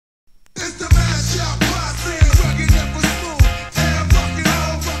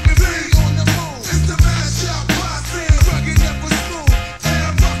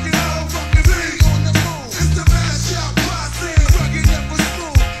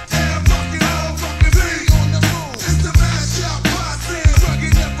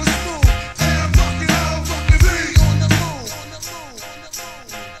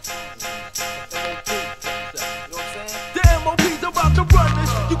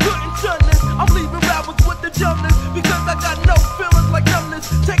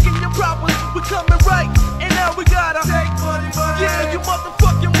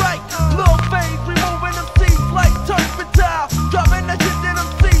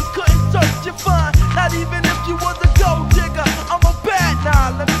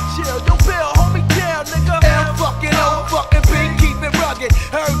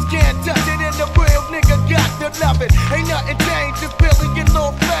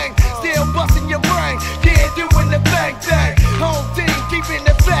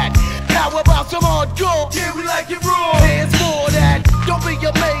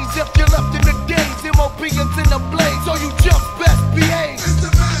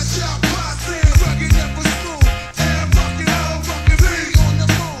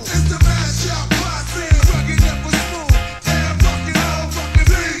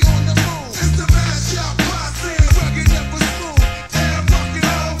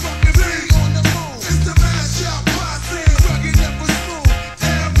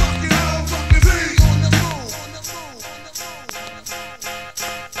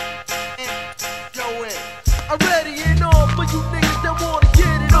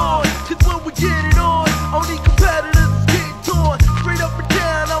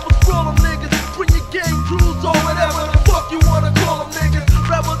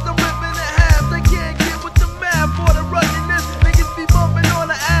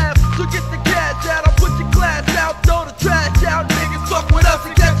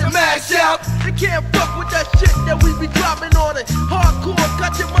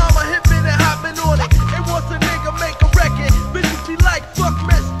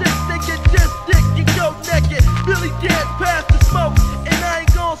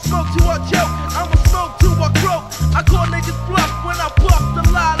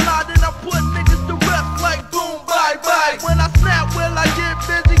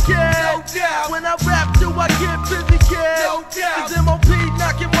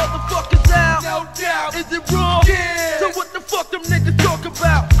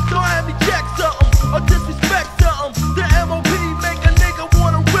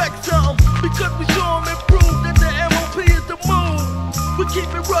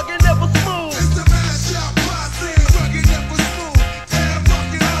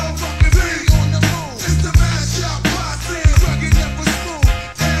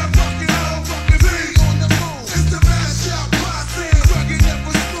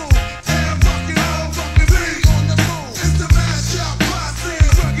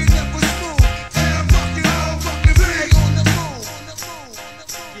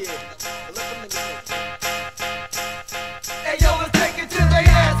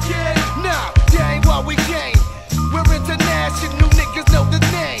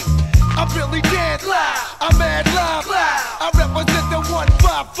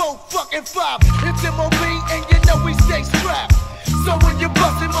motherfucking 5. It's M.O.P. and you know we stay strapped. So when you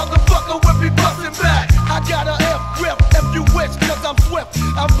bustin', motherfucker, we'll be bustin' back. I got a F-grip if you wish, cause I'm swift.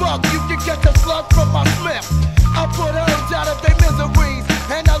 I'm bug, you can catch a slug from my Smith. I put herbs out of their miseries,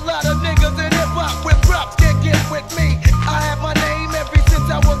 and a lot of niggas in hip-hop with props can't get with me. I had my name ever since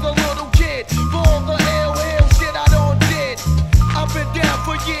I was a little kid. For all the hell shit I done did. I've been down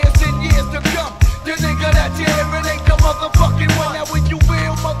for years and years to come. The nigga that you hearin' ain't the motherfucking one. Now when you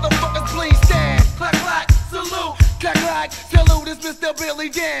real motherfuckers, please stand. Clack, clack, salute. Clack, clack, salute, it's Mr. Billy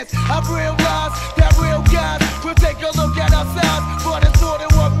Dance. I'm real